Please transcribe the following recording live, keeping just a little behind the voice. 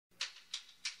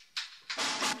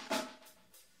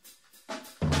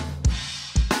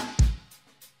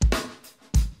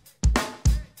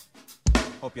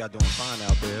Hope y'all doing fine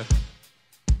out there.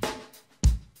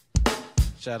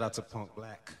 Shout out to Punk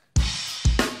Black.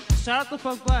 Shout out to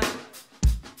Punk Black.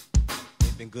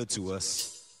 They've been good to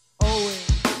us. Always.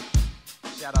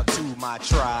 Shout out to my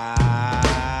tribe.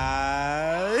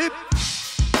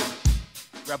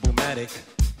 Rebelmatic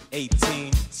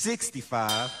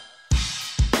 1865.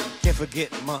 Can't forget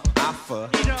my Alpha.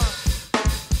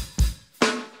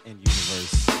 And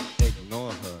Universe.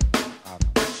 Ignore her. I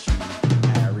wish you,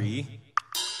 Harry.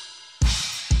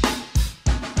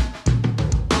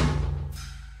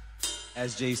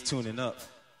 As Jay's tuning up.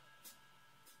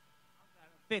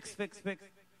 Fix. Oh man,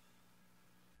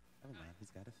 he's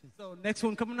got a fix. So next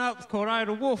one coming up is called Eye of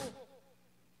the Wolf.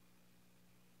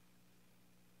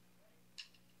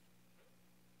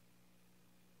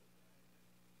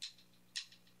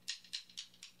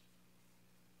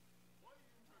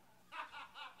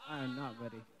 I am not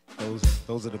ready.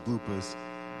 Those are the bloopers.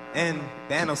 And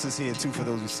Thanos is here too for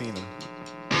those who've seen him.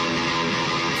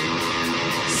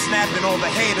 Snapping all the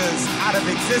haters out of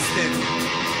existence.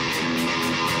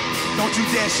 Don't you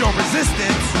dare show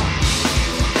resistance,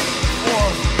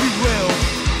 or we will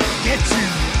get you.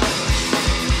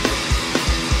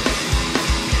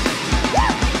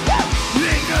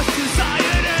 In the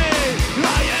society,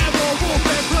 I am a wolf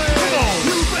and play.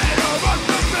 You better run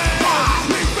from me.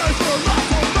 We first will run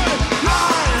from me. I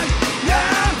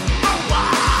am the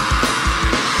wild.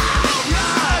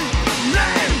 I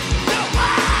am the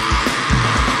wild.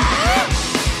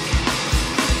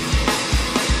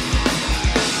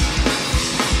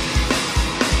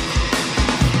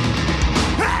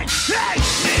 Hey,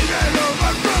 you better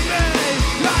run from me.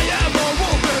 I am a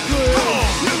wolf and play.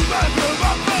 You better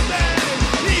run from me.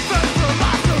 We first will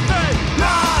run from me. I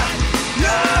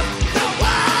am the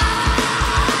wild.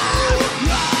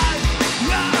 I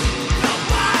am the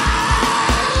wild.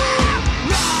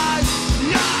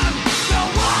 I am the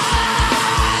wild.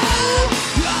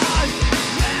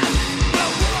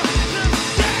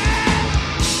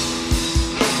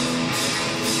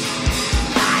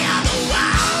 I am the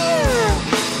wolf.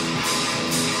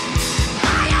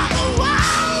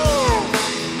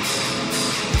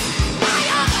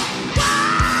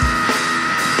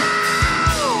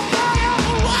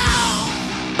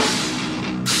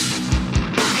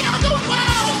 I am the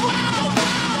wild.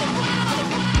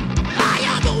 I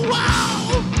am the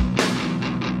wild.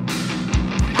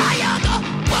 I am the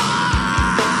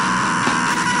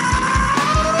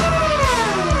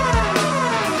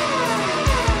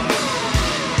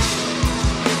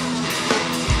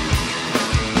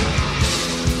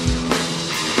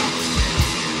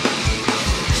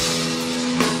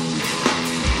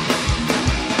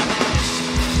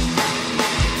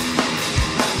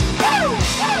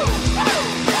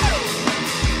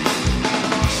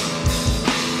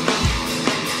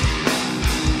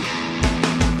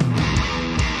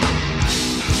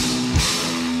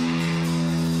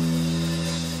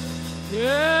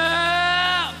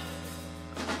Yeah!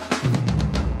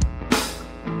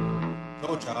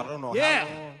 Told y'all, I don't know Yeah.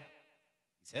 how long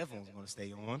these headphones are gonna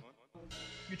stay on.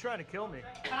 You're trying to kill me.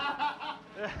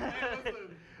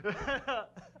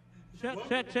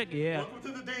 Check, yeah. Welcome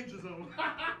to the danger zone.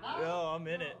 Yo, I'm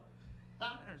in it.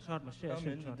 Shot my shit. I'm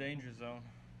in the danger zone.